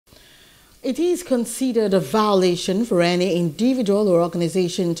It is considered a violation for any individual or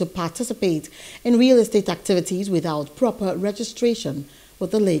organization to participate in real estate activities without proper registration with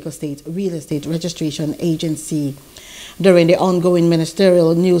the Lagos State Real Estate Registration Agency. During the ongoing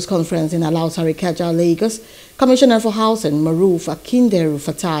ministerial news conference in LASRERA, Lagos, Commissioner for Housing Maruf Akinderu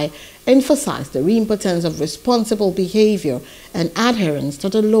Fatai emphasized the importance of responsible behavior and adherence to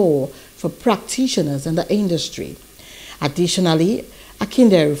the law for practitioners in the industry. Additionally,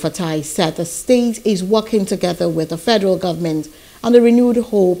 Akinderu Fatai said the state is working together with the federal government on the Renewed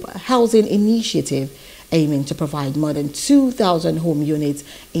Hope Housing Initiative, aiming to provide more than 2,000 home units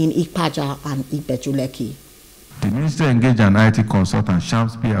in Ipaja and Ibejuleki. The Ministry engaged an IT consultant,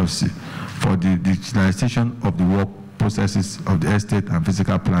 Shams PLC, for the digitalization of the work processes of the estate and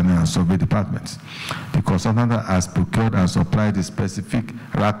physical planning and survey departments. The consultant has procured and supplied the specific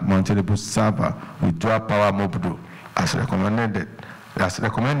rack mountable server with dual power module as recommended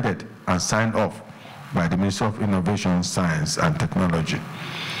and signed off by the Ministry of Innovation, Science and Technology.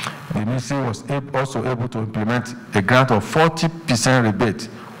 The Ministry was also able to implement a grant of 40% rebate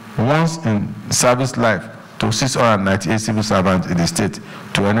once in service life to 698 civil servants in the state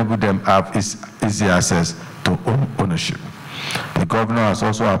to enable them have easy access to home ownership. The governor has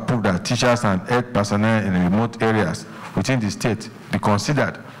also approved that teachers and health personnel in remote areas within the state be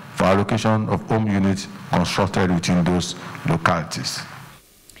considered for allocation of home units constructed within those localities.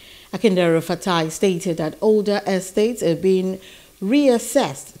 Akinderu Fatai stated that older estates are being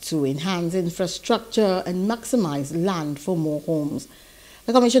reassessed to enhance infrastructure and maximize land for more homes.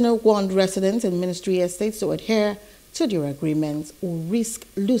 The Commissioner warned residents in ministry estates to adhere to their agreements or risk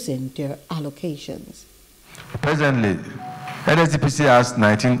losing their allocations. Presently, LSDPC has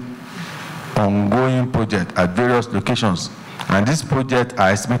 19 ongoing projects at various locations, and these projects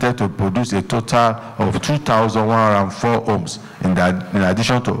are estimated to produce a total of 2,104 homes in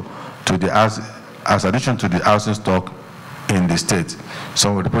addition to the housing stock in the state.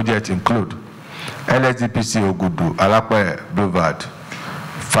 Some of the projects include LSDPC Ogudu, Alape Boulevard,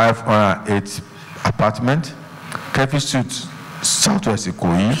 508 apartment, Kefi Street, Southwest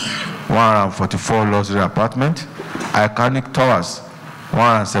Ikoyi, 144 luxury apartment, Iconic Towers,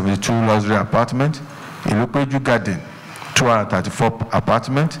 172 luxury apartment, Ilupeju Garden, 234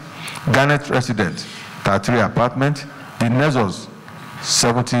 apartment, Garnet Residence, 33 apartment, The Nezos,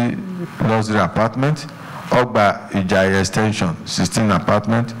 70 luxury apartment, Ogba Ijaye Extension, 16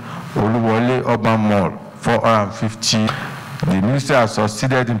 apartment, Oluwole Urban Mall, 450. The ministry has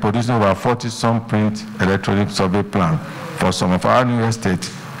succeeded in producing over 40 some print electronic survey plan for some of our new estates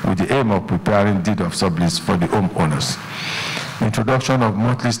with the aim of preparing deed of sublease for the homeowners. Introduction of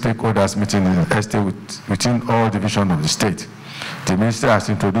monthly stakeholders meeting in the estate within all divisions of the state. The ministry has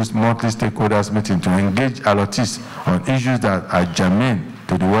introduced monthly stakeholders meeting to engage allottees on issues that are germane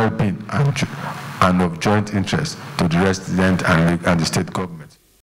to the well-being and of joint interest to the resident and the state government.